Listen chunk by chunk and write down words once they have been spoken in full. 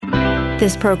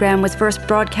This program was first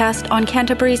broadcast on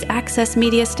Canterbury's access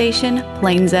media station,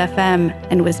 Plains FM,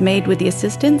 and was made with the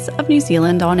assistance of New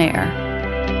Zealand On Air.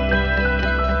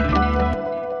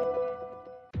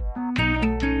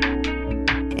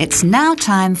 It's now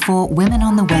time for Women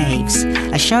on the Waves,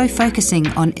 a show focusing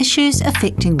on issues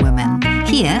affecting women,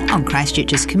 here on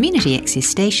Christchurch's community access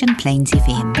station, Plains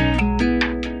FM.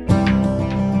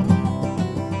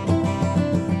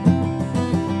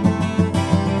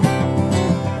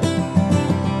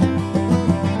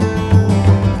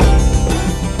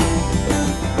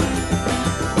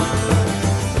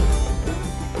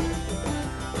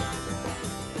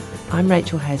 I'm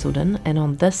Rachel Hazelden, and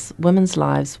on this Women's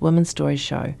Lives, Women's Stories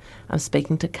show, I'm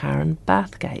speaking to Karen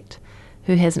Bathgate,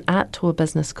 who has an art tour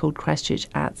business called Christchurch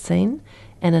Art Scene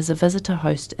and is a visitor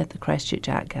host at the Christchurch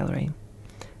Art Gallery.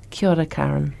 Kia ora,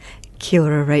 Karen. Kia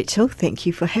ora, Rachel. Thank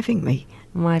you for having me.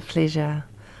 My pleasure.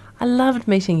 I loved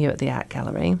meeting you at the Art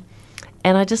Gallery,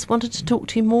 and I just wanted to talk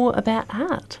to you more about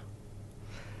art.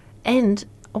 And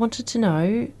I wanted to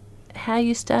know how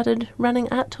you started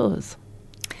running art tours.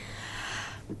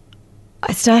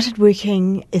 I started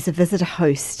working as a visitor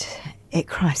host at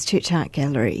Christchurch Art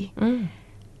Gallery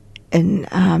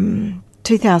in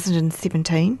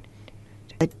 2017.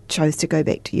 I chose to go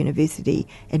back to university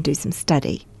and do some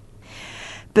study.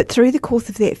 But through the course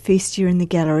of that first year in the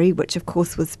gallery, which of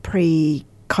course was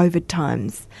pre-COVID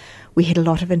times, we had a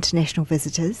lot of international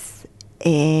visitors,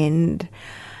 and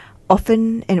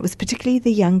often, and it was particularly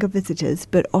the younger visitors,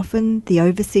 but often the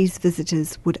overseas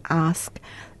visitors would ask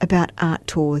about art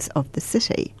tours of the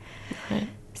city. Okay.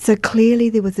 So clearly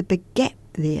there was a big gap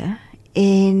there,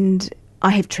 and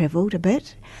I have travelled a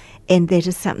bit, and that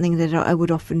is something that I would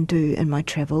often do in my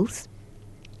travels.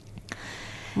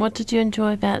 What did you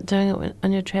enjoy about doing it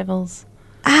on your travels?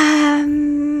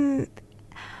 I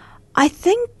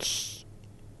think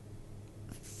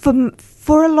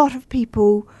for a lot of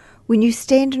people, when you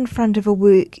stand in front of a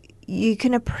work, you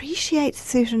can appreciate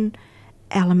certain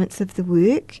elements of the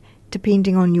work,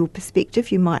 depending on your perspective.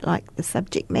 You might like the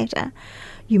subject matter,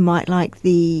 you might like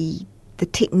the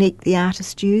technique the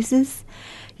artist uses,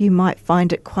 you might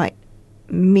find it quite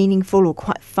meaningful or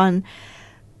quite fun.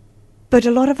 But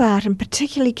a lot of art, and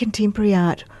particularly contemporary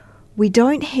art, we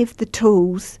don't have the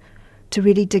tools to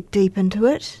really dig deep into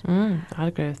it. I'd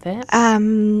agree with that.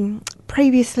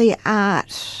 Previously,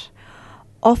 art,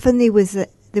 often there was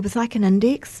like an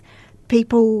index.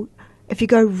 People, if you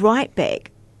go right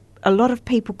back, a lot of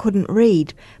people couldn't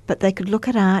read, but they could look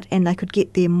at art and they could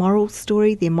get their moral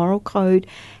story, their moral code,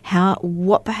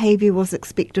 what behaviour was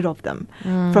expected of them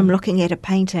from looking at a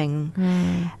painting.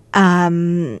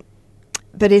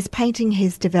 But as painting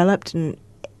has developed and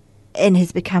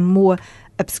has become more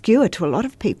obscure to a lot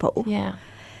of people,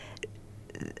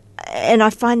 and I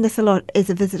find this a lot as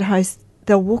a visitor host,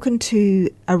 they'll walk into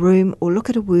a room or look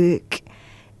at a work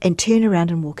and turn around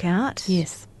and walk out.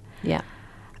 Yes, yeah.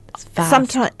 It's fast.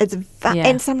 Sometimes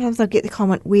and sometimes I'll get the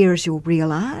comment, "Where is your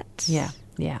real art?" Yeah.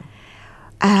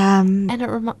 And it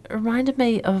reminded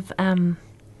me of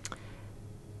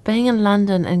being in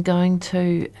London and going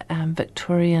to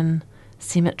Victorian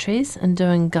cemeteries and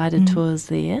doing guided tours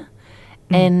there,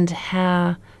 and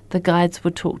how the guides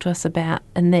would talk to us about,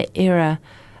 in that era,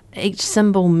 each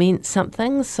symbol meant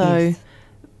something, so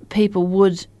people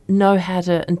would know how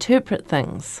to interpret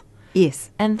things.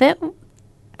 Yes. And that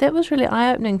was really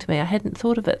eye-opening to me. I hadn't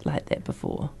thought of it like that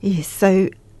before. Yes, so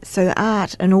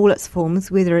art in all its forms,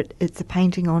 whether it's a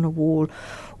painting on a wall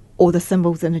or the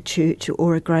symbols in a church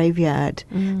or a graveyard,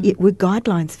 were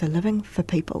guidelines for living for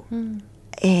people.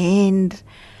 And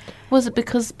was it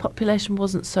because population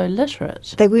wasn't so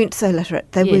literate? They weren't so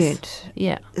literate. They weren't.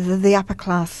 Yeah. The upper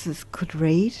classes could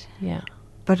read. Yeah.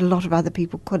 But a lot of other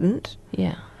people couldn't.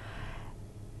 Yeah.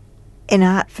 And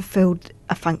art fulfilled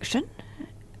a function.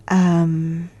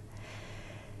 And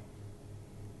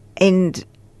in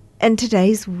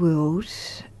today's world,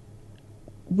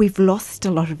 we've lost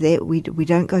a lot of that. We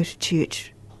don't go to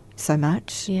church so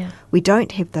much. Yeah. We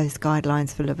don't have those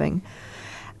guidelines for living.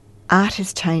 Art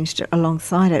has changed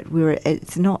alongside it, where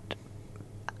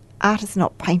art is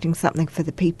not painting something for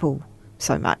the people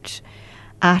so much.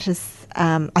 Artists,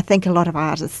 I think a lot of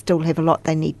artists still have a lot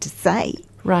they need to say.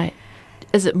 Right.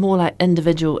 Is it more like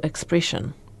individual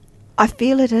expression? I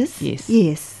feel it is.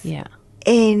 Yes. Yeah.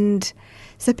 And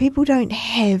so people don't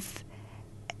have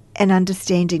an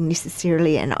understanding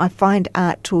necessarily, and I find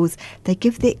art tours, they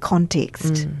give that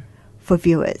context for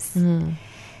viewers.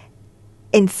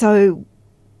 And so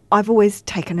I've always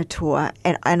taken a tour,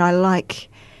 and I like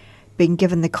being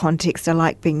given the context. I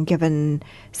like being given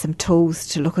some tools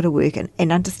to look at a work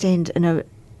and understand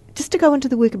just to go into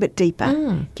the work a bit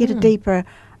deeper, get a deeper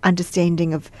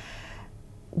understanding of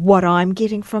what I'm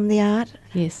getting from the art.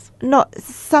 Yes.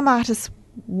 Some artists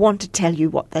want to tell you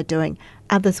what they're doing.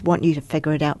 Others want you to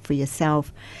figure it out for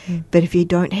yourself. But if you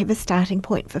don't have a starting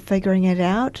point for figuring it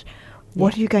out,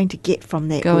 what are you going to get from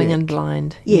that Going work? in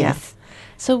blind. Yes. Yeah.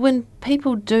 So when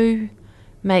people do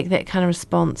make that kind of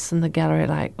response in the gallery,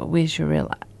 like, where's your real...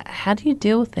 How do you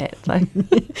deal with that? Like,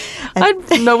 I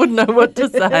wouldn't know what to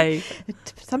say.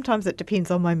 Sometimes it depends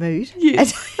on my mood,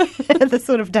 Yes. the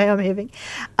sort of day I'm having.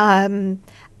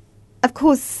 Of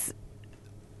course,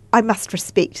 I must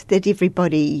respect that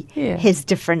everybody has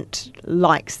different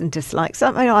likes and dislikes.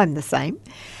 I mean, I'm the same.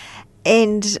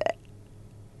 And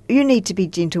you need to be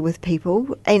gentle with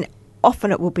people. And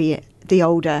often it will be the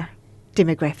older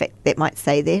demographic that might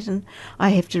say that. And I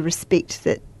have to respect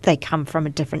that they come from a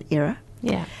different era.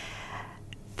 Yeah.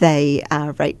 They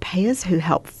are ratepayers who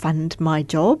help fund my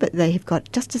job. They have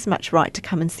got just as much right to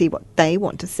come and see what they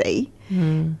want to see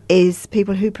as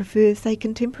people who prefer, say,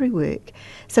 contemporary work.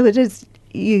 So it is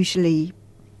usually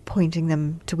pointing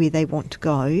them to where they want to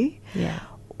go. Yeah.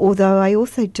 Although I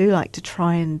also do like to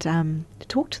try and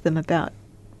talk to them about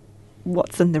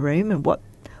what's in the room and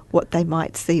what they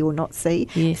might see or not see.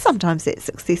 Yes. Sometimes it's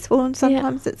successful and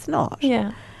sometimes it's not.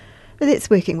 Yeah. But that's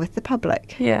working with the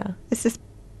public. Yeah. It's just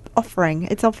offering.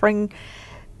 It's offering.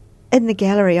 In the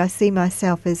gallery, I see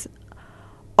myself as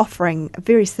offering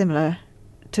very similar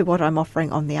to what I'm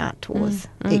offering on the art tours,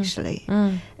 actually.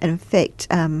 And in fact,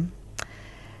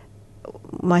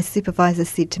 my supervisor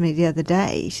said to me the other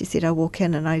day, she said, I walk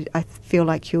in and I feel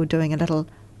like you're doing a little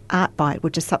art bite,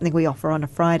 which is something we offer on a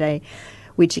Friday,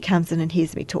 when she comes in and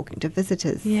hears me talking to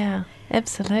visitors. Yeah,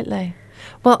 absolutely.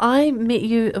 Well, I met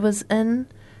you, it was in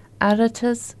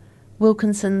Aratas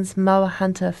Wilkinson's Moa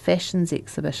Hunter Fashions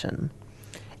exhibition,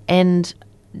 and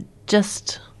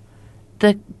just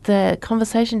the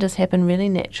conversation just happened really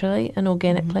naturally and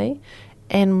organically,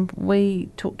 and we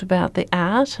talked about the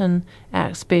art and our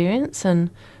experience,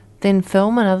 and then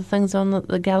film and other things on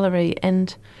the gallery,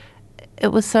 and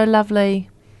it was so lovely.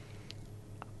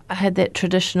 I had that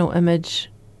traditional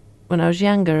image when I was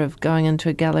younger of going into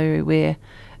a gallery where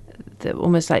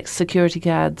almost like security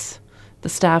guards, the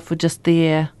staff were just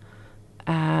there,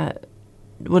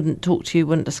 wouldn't talk to you,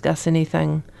 wouldn't discuss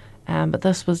anything. But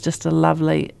this was just a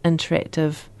lovely,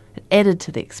 interactive, it added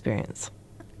to the experience.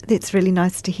 That's really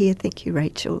nice to hear. Thank you,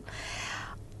 Rachel.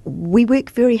 We work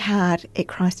very hard at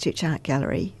Christchurch Art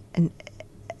Gallery and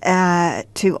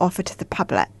to offer to the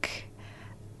public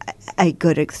a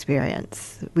good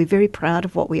experience. We're very proud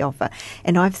of what we offer.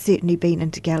 And I've certainly been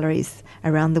into galleries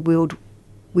around the world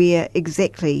where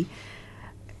exactly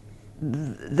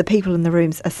the people in the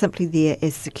rooms are simply there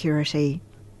as security.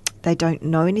 They don't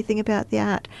know anything about the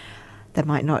art. They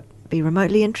might not be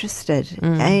remotely interested.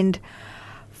 And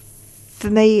for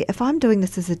me, if I'm doing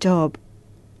this as a job,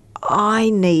 I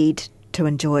need to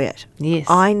enjoy it. Yes.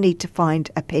 I need to find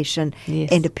a passion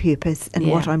and a purpose in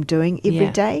what I'm doing every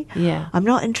day. Yeah. I'm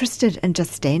not interested in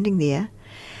just standing there.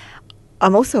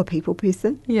 I'm also a people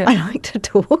person. Yeah. I like to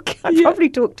talk. I probably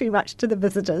talk too much to the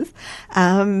visitors.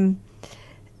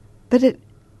 But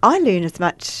I learn as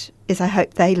much as I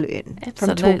hope they learn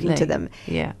from talking to them.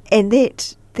 Yeah. And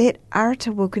that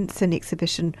Arata Wilkinson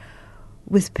exhibition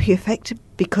was perfect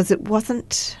because it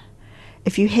wasn't,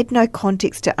 if you had no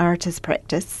context to Arata's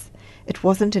practice, it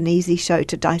wasn't an easy show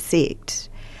to dissect.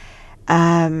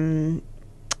 And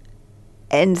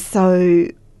so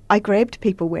I grabbed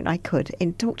people when I could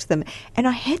and talked to them, and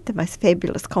I had the most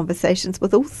fabulous conversations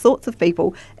with all sorts of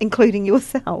people, including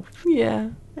yourself. Yeah.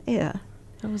 Yeah.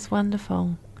 It was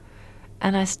wonderful.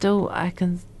 And I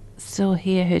can still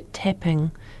hear her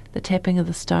tapping, the tapping of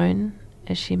the stone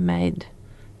as she made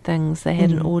things. They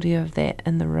had an audio of that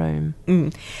in the room.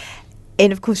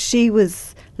 And of course she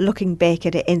was looking back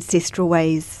at ancestral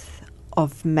ways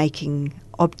of making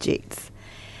objects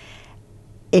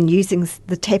and using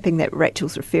the tapping that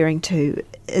Rachel's referring to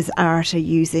is Arata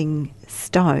using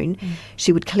stone.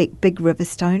 She would collect big river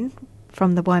stone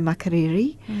from the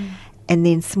Waimakariri and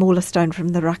then smaller stone from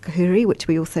the Rakahuri, which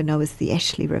we also know as the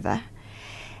Ashley River.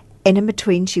 And in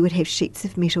between she would have sheets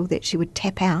of metal that she would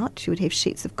tap out. She would have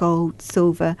sheets of gold,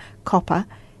 silver, copper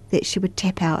that she would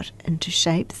tap out into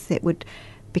shapes that would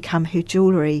become her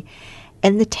jewellery.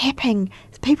 And the tapping,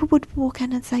 people would walk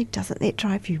in and say, "Doesn't that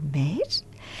drive you mad?"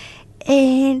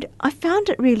 And I found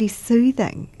it really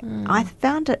soothing. I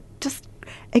found it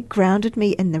it grounded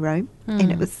me in the room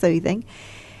and it was soothing.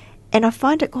 And I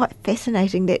find it quite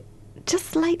fascinating that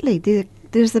just lately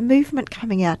there's a movement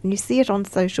coming out, and you see it on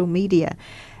social media,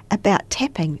 about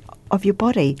tapping of your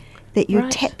body, that you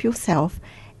tap yourself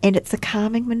and it's a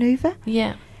calming manoeuvre.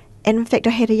 Yeah. And in fact,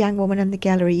 I had a young woman in the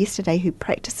gallery yesterday who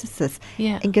practices this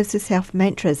and gives herself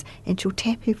mantras, and she'll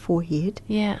tap her forehead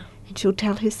and she'll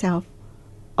tell herself,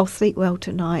 I'll sleep well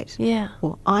tonight,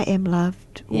 or I am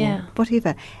loved, or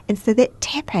whatever. And so that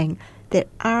tapping that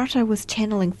Arata was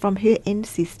channeling from her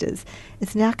ancestors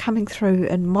is now coming through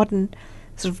in modern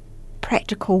sort of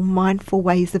practical, mindful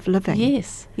ways of living.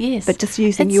 Yes. But just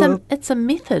using it's a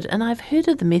method, and I've heard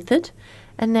of the method,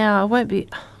 and now I won't be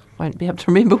able to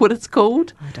remember what it's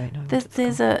called. I don't know. It's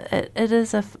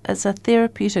a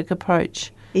therapeutic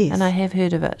approach, and I have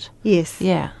heard of it. Yes.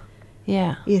 Yeah.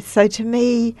 Yes. So to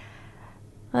me,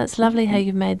 well, it's lovely how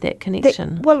you've made that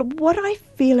connection. What I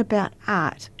feel about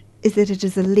art is that it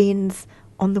is a lens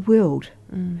on the world,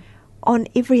 on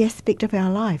every aspect of our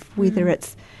life, whether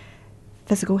it's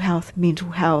physical health,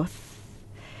 mental health,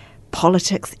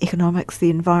 politics, economics, the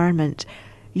environment.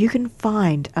 You can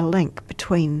find a link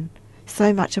between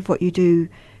so much of what you do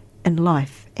in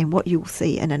life and what you'll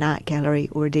see in an art gallery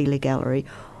or a dealer gallery,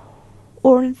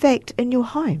 or in fact in your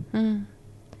home.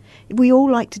 We all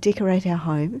like to decorate our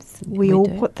homes. We all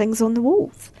put things on the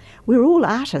walls. We're all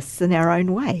artists in our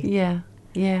own way.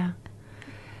 Yeah.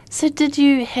 So did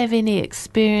you have any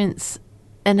experience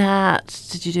in art?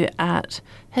 Did you do art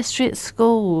history at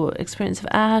school, or experience of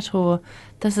art, or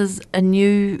this is a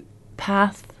new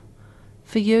path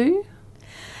for you?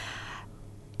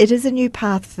 It is a new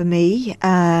path for me.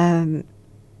 I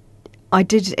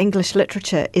did English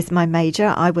literature as my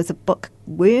major. I was a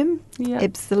bookworm,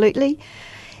 absolutely.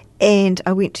 And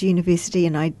I went to university,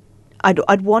 and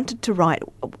I'd wanted to write.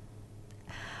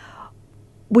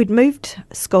 We'd moved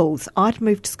schools. I'd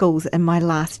moved schools in my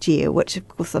last year, which, of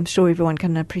course, I'm sure everyone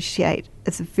can appreciate.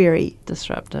 It's a very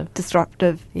disruptive,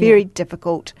 very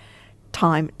difficult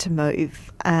time to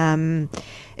move.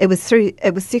 It was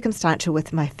circumstantial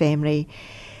with my family,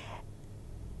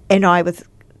 and I was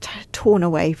torn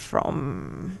away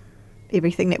from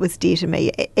everything that was dear to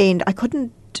me, and I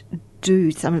couldn't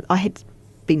do I had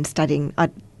been studying.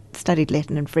 I'd studied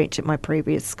Latin and French at my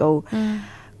previous school.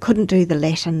 Couldn't do the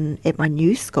Latin at my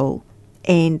new school,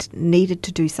 and needed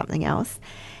to do something else.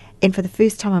 And for the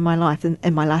first time in my life,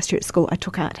 in my last year at school, I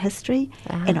took art history,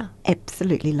 and I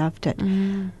absolutely loved it.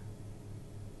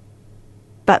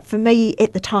 But for me,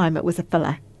 at the time, it was a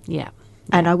filler.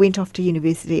 And I went off to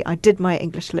university. I did my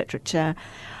English literature.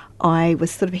 I was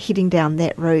sort of heading down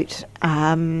that route,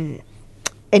 and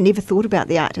never thought about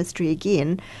the art history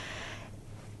again.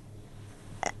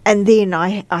 And then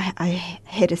I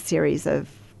had a series of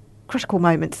critical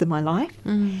moments in my life,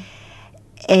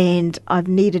 and I've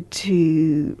needed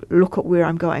to look at where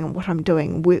I'm going and what I'm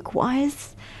doing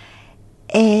work-wise.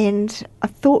 And I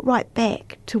thought right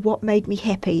back to what made me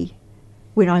happy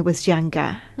when I was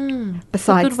younger.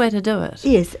 Besides, a good way to do it.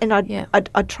 Yes, and I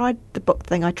tried the book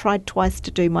thing. I tried twice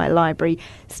to do my library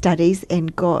studies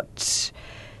and got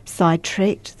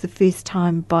sidetracked the first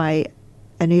time by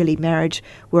an early marriage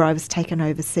where I was taken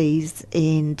overseas,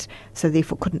 and so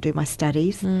therefore couldn't do my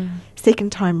studies.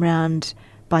 Second time round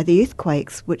by the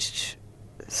earthquakes, which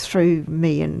threw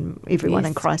me and everyone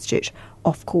in Christchurch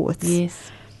off course. Yes.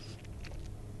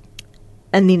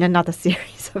 And then another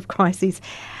series of crises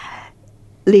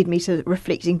led me to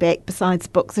reflecting back, besides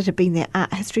books that had been their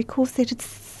art history course that had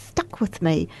stuck with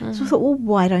me. So I thought, well,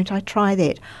 why don't I try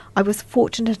that? I was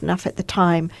fortunate enough at the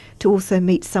time to also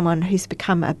meet someone who's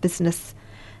become a business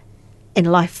and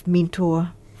life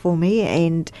mentor for me,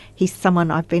 and he's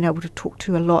someone I've been able to talk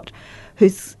to a lot,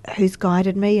 who's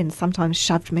guided me and sometimes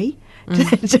shoved me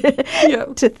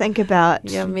to think about.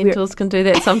 Yeah, mentors can do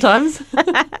that sometimes.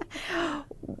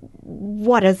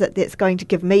 What is it that's going to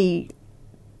give me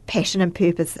passion and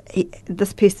purpose?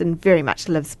 This person very much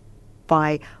lives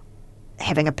by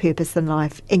having a purpose in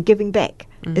life and giving back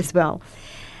as well.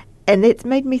 And that's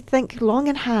made me think long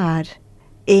and hard.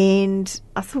 And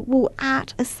I thought, well,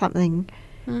 art is something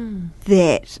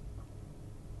that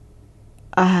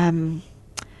I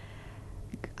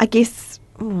guess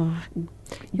you're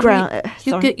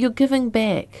giving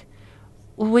back.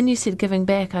 Well, when you said giving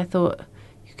back, I thought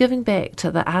you're giving back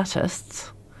to the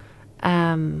artists,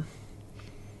 and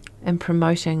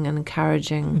promoting and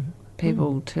encouraging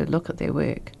people to look at their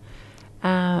work.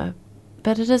 But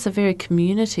it is a very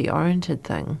community-oriented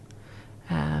thing,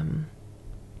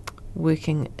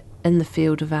 working in the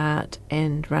field of art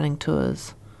and running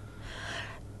tours.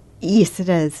 Yes, it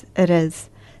is. It is.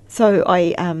 So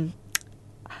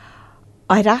I'd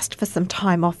asked for some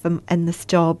time off in this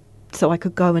job so I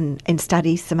could go and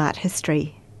study some art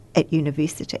history at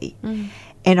university.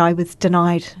 And I was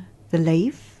denied the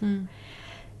leave.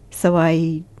 So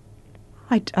I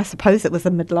I suppose it was a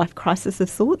midlife crisis of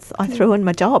sorts. I threw in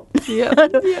my job. Yeah.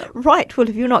 Right, well,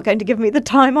 if you're not going to give me the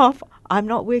time off, I'm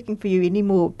not working for you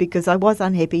anymore, because I was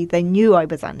unhappy. They knew I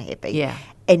was unhappy. Yeah.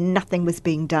 And nothing was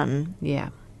being done. Yeah.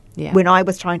 Yeah. When I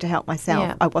was trying to help myself,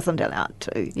 Yeah. I wasn't allowed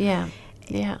to. Yeah.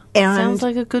 Yeah. And sounds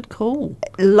like a good call.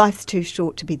 Life's too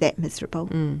short to be that miserable.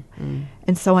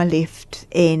 And so I left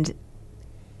and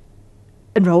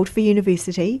enrolled for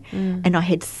university, and I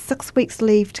had 6 weeks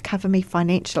leave to cover me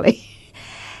financially.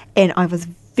 And I was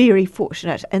very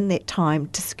fortunate in that time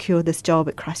to secure this job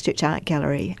at Christchurch Art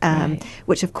Gallery, Right.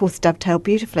 which of course dovetailed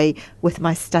beautifully with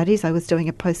my studies. I was doing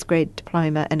a postgrad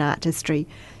diploma in art history,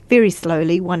 very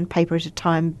slowly, one paper at a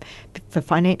time for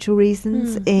financial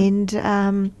reasons. And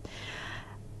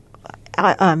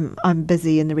I'm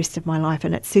busy in the rest of my life,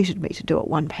 and it suited me to do it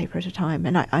one paper at a time,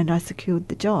 and I secured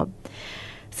the job.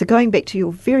 So going back to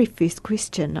your very first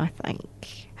question, I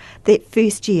think that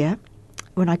first year,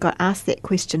 when I got asked that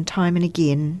question time and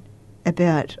again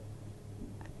about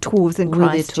tours in Were there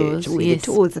Christchurch, tours? were there Yes.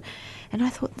 tours? And I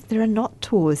thought, there are not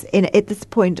tours. And at this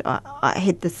point, I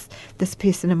had this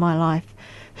person in my life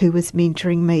who was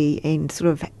mentoring me and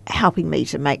sort of helping me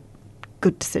to make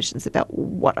good decisions about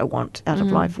what I want out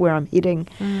of life, where I'm heading.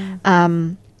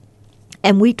 And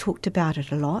we talked about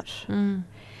it a lot.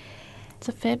 It's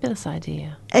a fabulous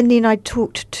idea. And then I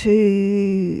talked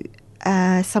to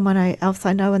someone else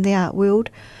I know in the art world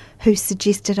who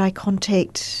suggested I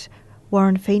contact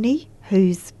Warren Feeney,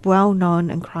 who's well known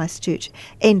in Christchurch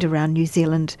and around New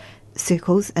Zealand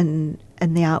circles in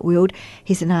the art world.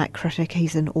 He's an art critic,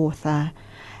 he's an author,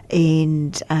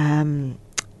 and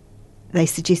they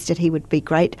suggested he would be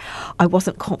great. I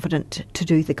wasn't confident to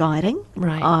do the guiding.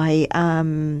 Right.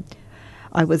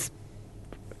 I was,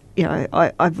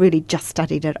 I've really just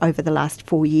studied it over the last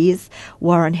 4 years.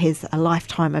 Warren has a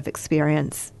lifetime of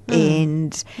experience,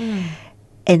 and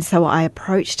so I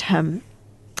approached him,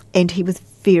 and he was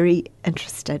very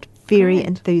interested, very Great.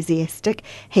 enthusiastic.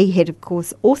 He had, of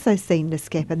course, also seen this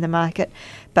gap in the market,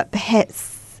 but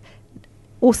perhaps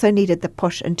also needed the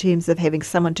push in terms of having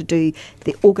someone to do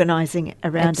the organising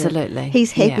around Absolutely. it.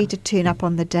 He's happy Yeah. to turn up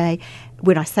on the day.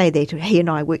 When I say that, he and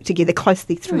I work together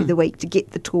closely through the week to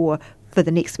get the tour for the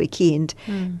next weekend.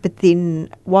 But then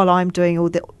while I'm doing all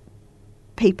the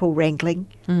people wrangling,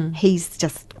 he's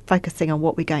just focusing on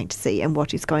what we're going to see and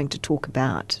what he's going to talk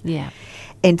about. Yeah.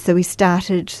 And so we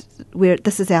started,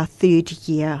 this is our 3rd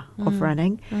year of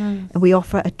running, and we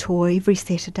offer a tour every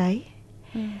Saturday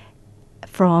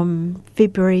from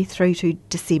February through to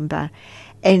December.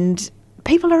 And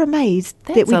people are amazed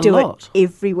that That's we a do lot. it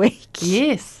every week.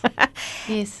 Yes.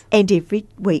 Yes. And every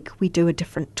week we do a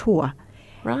different tour.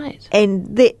 Right.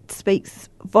 And that speaks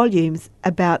volumes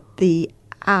about the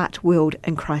art world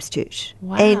in Christchurch.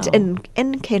 Wow. And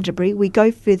in Canterbury, we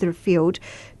go further afield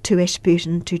to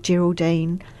Ashburton, to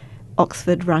Geraldine,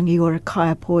 Oxford, Rangiora,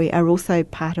 Kaiapoi are also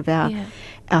part of our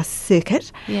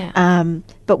circuit. Yeah.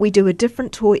 But we do a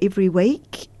different tour every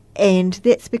week, and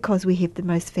that's because we have the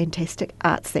most fantastic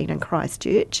art scene in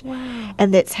Christchurch. Wow.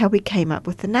 And that's how we came up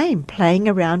with the name, playing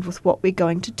around with what we're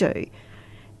going to do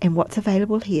and what's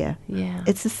available here. Yeah.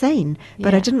 It's a scene,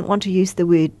 but I Yeah. didn't want to use the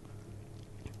word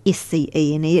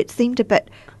SCENE. It seemed a bit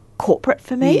corporate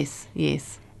for me. Yes.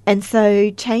 Yes. And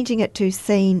so changing it to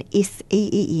scene,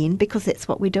 SEEN, because that's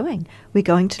what we're doing. We're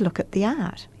going to look at the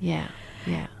art. Yeah.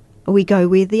 Yeah. We go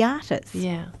where the art is.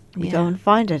 Yeah. We yeah. go and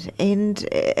find it. And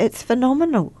it's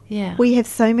phenomenal. Yeah. We have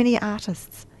so many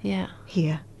artists Yeah.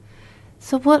 here.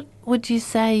 So what would you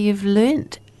say you've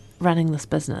learnt running this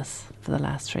business for the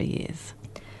last 3 years?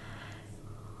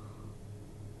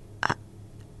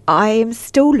 I am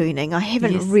still learning. I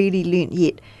haven't Yes. really learnt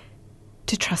yet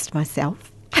to trust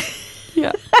myself.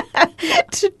 Yeah.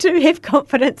 to have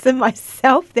confidence in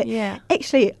myself that Yeah.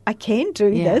 actually I can do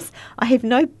Yeah. this. I have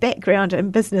no background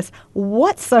in business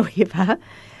whatsoever,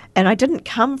 and I didn't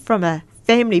come from a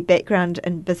family background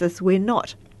in business. We're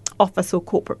not office or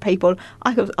corporate people.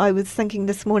 I was thinking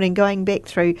this morning, going back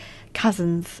through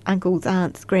cousins, uncles,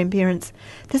 aunts, grandparents,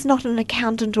 there's not an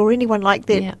accountant or anyone like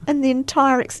that Yeah. in the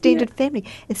entire extended family.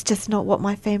 It's just not what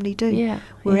my family do. Yeah,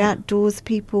 We're yeah. outdoors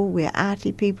people, we're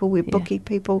arty people, we're Yeah. booky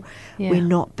people, Yeah. we're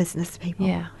not business people.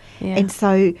 Yeah. Yeah. And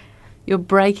so You're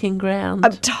breaking ground.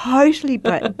 I'm totally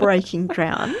breaking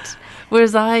ground.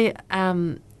 Whereas my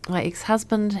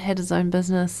ex-husband had his own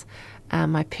business.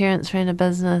 My parents ran a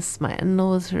business. My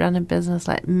in-laws run a business.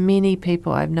 Like many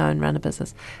people I've known run a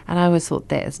business. And I always thought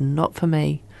that is not for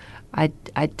me. I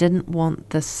didn't want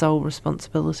this sole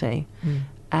responsibility.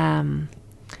 And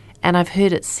I've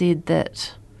heard it said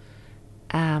that,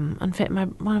 in fact,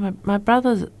 one of my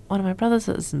brothers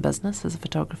is in business as a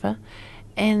photographer,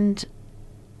 and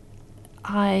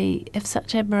I have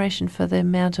such admiration for the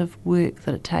amount of work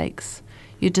that it takes.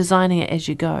 You're designing it as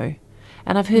you go.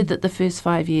 And I've heard that the first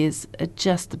 5 years are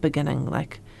just the beginning.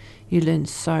 Like, you learn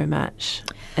so much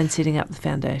in setting up the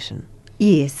foundation.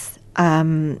 Yes.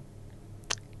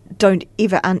 Don't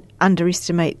ever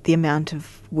underestimate the amount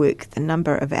of work, the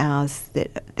number of hours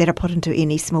that are put into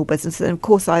any small business. And of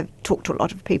course, I've talked to a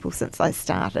lot of people since I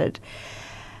started.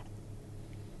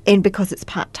 And because it's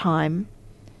part-time,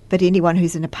 but anyone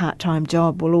who's in a part-time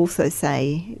job will also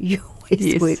say you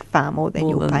always work far more than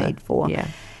you're paid for. Yeah.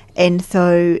 And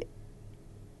so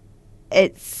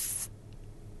it's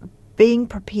being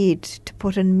prepared to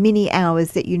put in many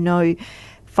hours that you know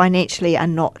financially are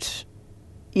not,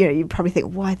 you probably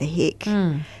think, why the heck?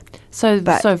 So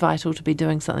vital to be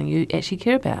doing something you actually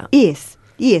care about. Yes.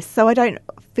 So I don't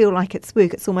feel like it's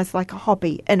work. It's almost like a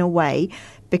hobby in a way,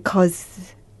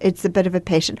 because it's a bit of a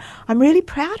passion. I'm really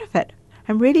proud of it.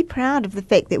 I'm really proud of the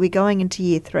fact that we're going into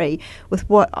year 3 with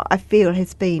what I feel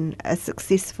has been a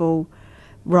successful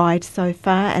ride so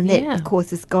far. And that, of course,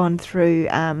 has gone through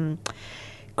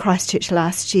Christchurch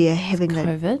last year having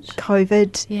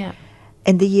COVID. Yeah.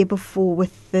 And the year before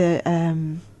with the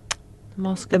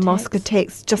mosque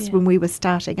attacks, just when we were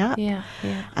starting up. Yeah.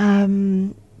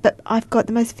 But I've got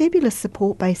the most fabulous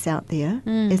support base out there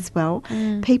as well.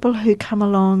 People who come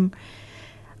along.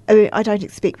 I don't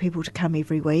expect people to come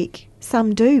every week.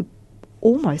 Some do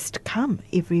almost come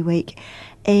every week.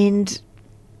 And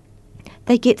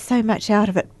they get so much out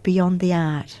of it beyond the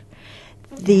art.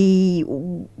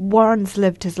 Warren's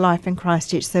lived his life in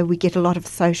Christchurch, so we get a lot of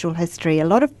social history, a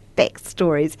lot of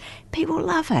backstories. People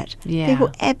love it. Yeah. People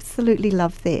absolutely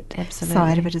love that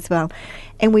side of it as well.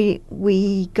 And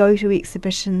we go to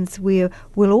exhibitions where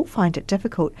we'll all find it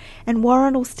difficult. And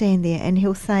Warren will stand there and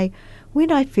he'll say, when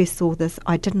I first saw this,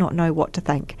 I did not know what to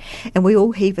think. And we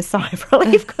all heave a sigh of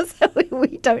relief because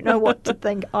we don't know what to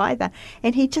think either.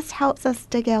 And he just helps us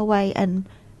dig our way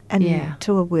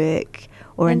into a work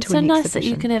or into an exhibition. It's so nice that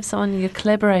you can have someone you're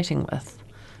collaborating with.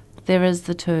 There is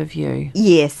the two of you.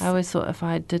 Yes. I always thought if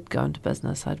I did go into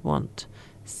business, I'd want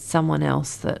someone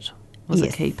else that was a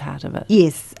key part of it.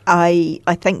 Yes, I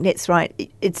think that's right.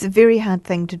 It's a very hard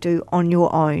thing to do on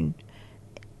your own.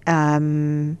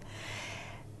 And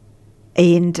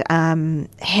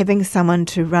having someone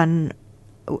to run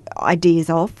ideas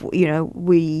off, we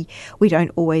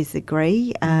don't always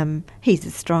agree. He's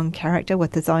a strong character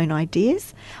with his own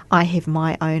ideas. I have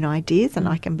my own ideas, and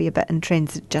I can be a bit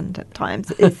intransigent at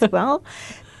times as well.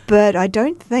 But I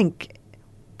don't think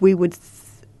we've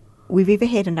ever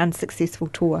had an unsuccessful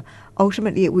tour.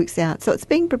 Ultimately, it works out. So it's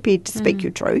being prepared to speak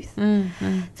your truth.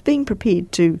 It's being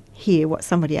prepared to hear what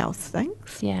somebody else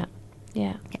thinks. Yeah.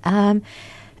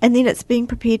 And then it's being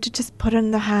prepared to just put in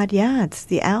the hard yards,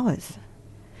 the hours.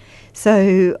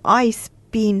 So I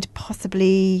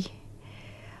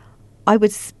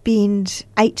would spend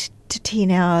 8 to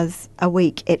 10 hours a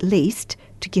week at least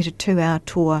to get a 2-hour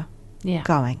tour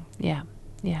going. Yeah.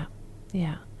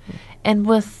 And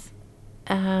with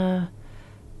COVID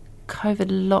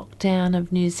lockdown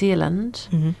of New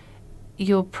Zealand,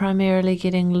 you're primarily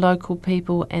getting local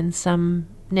people and some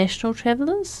national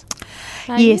travellers?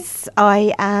 Yes,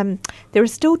 there are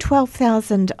still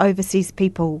 12,000 overseas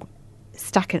people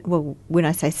stuck in, when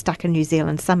I say stuck in New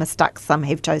Zealand, some are stuck, some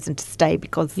have chosen to stay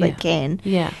because they can.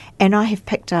 Yeah. And I have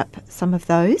picked up some of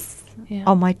those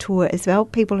on my tour as well,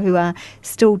 people who are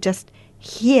still just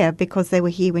here because they were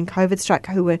here when COVID struck,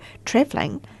 who were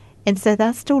travelling, and so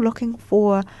they're still looking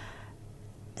for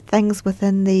things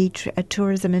within the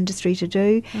tourism industry to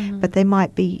do, but they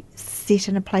might be set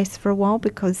in a place for a while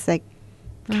because they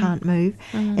can't move.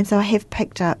 And so I have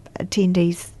picked up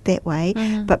attendees that way,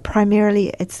 but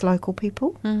primarily it's local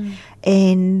people.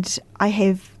 And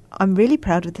I'm really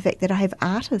proud of the fact that I have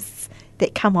artists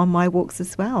that come on my walks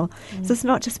as well. So it's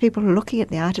not just people looking at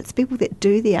the art, it's people that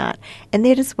do the art. And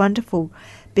that is wonderful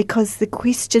because the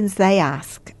questions they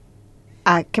ask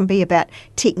can be about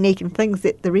technique and things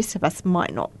that the rest of us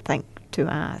might not think to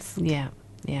ask. Yeah.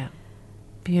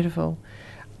 Beautiful.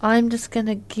 I'm just going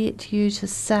to get you to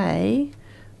say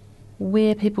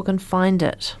where people can find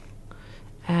it,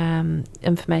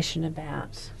 information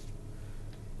about.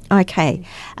 Okay.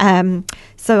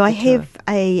 So I have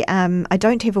I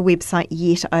don't have a website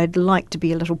yet. I'd like to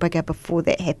be a little bigger before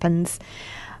that happens.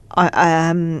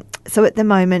 So at the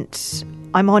moment,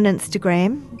 I'm on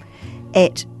Instagram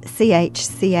at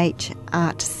CHCH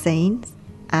Art Scene,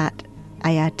 ARTSEEN.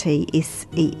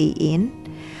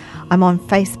 I'm on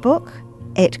Facebook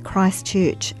at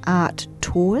Christchurch Art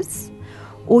Tours,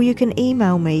 or you can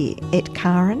email me at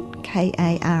Karin, Karin,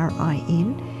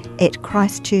 at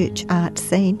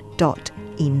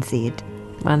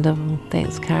christchurchartscene.nz. Wonderful.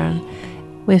 Thanks, Karen.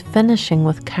 We're finishing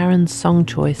with Karen's song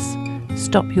choice,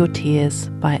 Stop Your Tears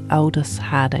by Aldous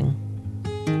Harding.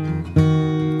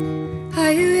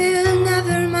 I will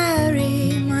never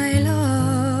marry, my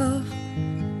love.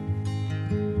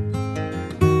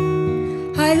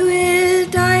 I will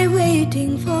die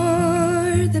waiting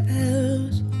for the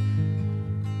bells.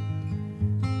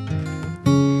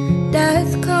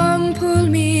 Death come pull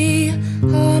me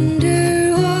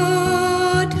underwater.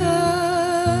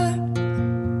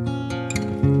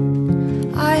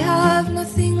 I have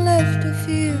nothing left to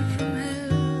fear from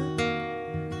hell.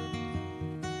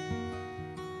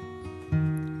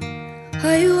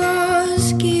 I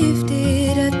was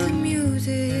gifted at the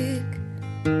music.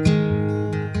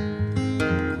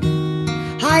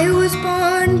 I was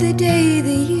born the day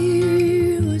the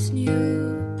year was new.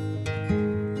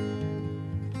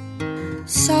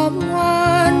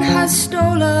 Someone has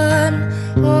stolen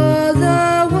all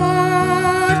the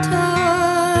water.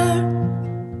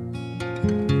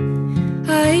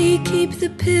 I keep the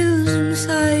pills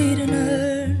inside an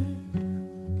urn.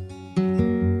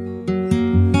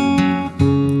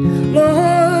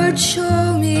 Lord,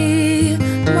 show me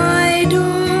my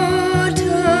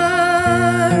daughter.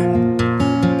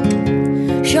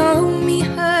 Show me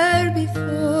her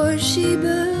before she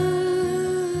burned.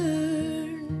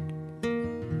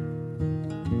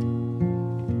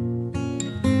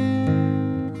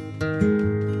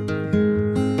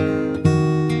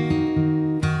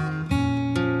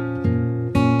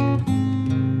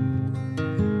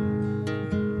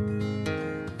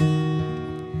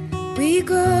 We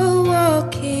go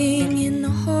walking in the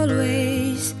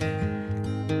hallways.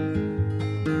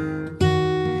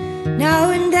 Now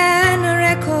and then a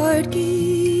record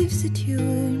gives a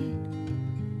tune.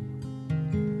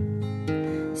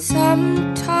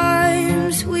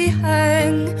 Sometimes we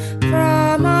hang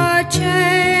from our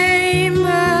chambers.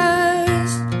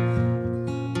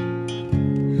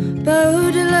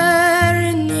 Baudelaire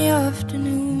in the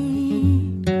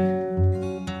afternoon.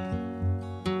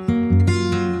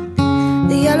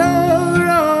 The yellow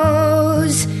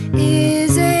rose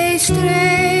is a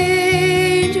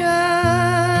stranger.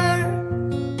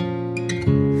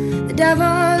 The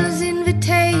devil's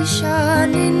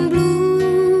invitation in blue.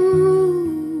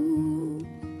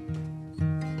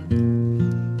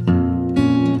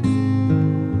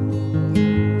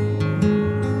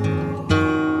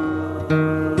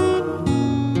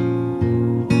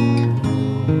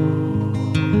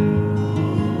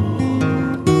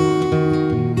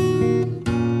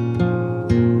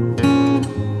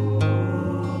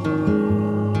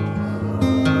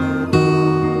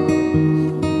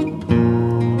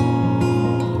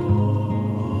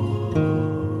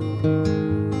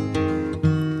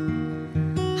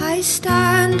 I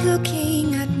stand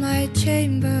looking at my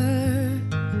chamber.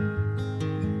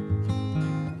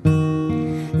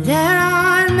 There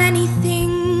are many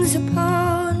things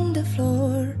upon the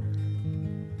floor.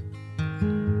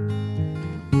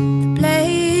 The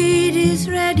blade is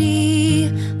ready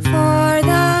for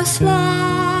the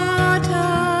slaughter.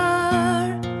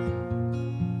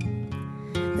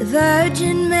 The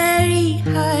Virgin Mary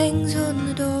hangs on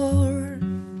the door.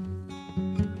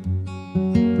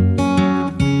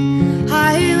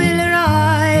 I will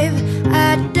arrive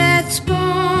at death's border.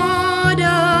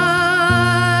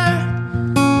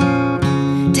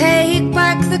 Take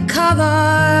back the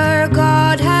cover